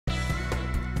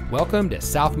Welcome to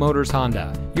South Motors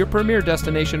Honda, your premier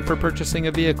destination for purchasing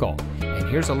a vehicle. And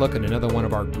here's a look at another one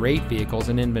of our great vehicles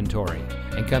in inventory,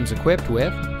 and comes equipped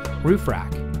with roof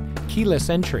rack, keyless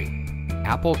entry,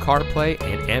 Apple CarPlay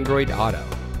and Android Auto,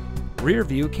 rear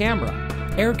view camera,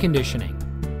 air conditioning,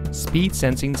 speed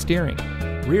sensing steering,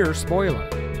 rear spoiler,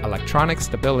 electronic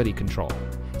stability control,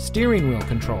 steering wheel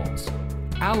controls,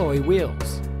 alloy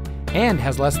wheels, and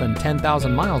has less than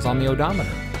 10,000 miles on the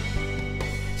odometer.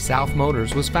 South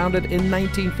Motors was founded in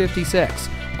 1956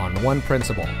 on one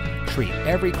principle: treat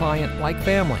every client like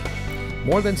family.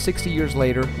 More than 60 years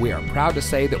later, we are proud to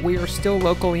say that we are still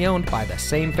locally owned by the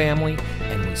same family,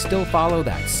 and we still follow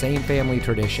that same family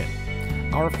tradition.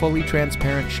 Our fully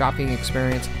transparent shopping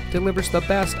experience delivers the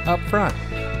best up front,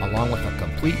 along with a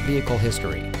complete vehicle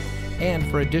history. And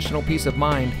for additional peace of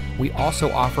mind, we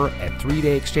also offer a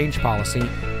 3-day exchange policy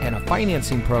and a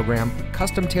financing program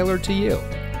custom tailored to you.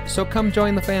 So come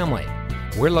join the family.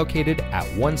 We're located at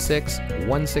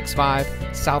 16165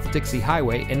 South Dixie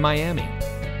Highway in Miami.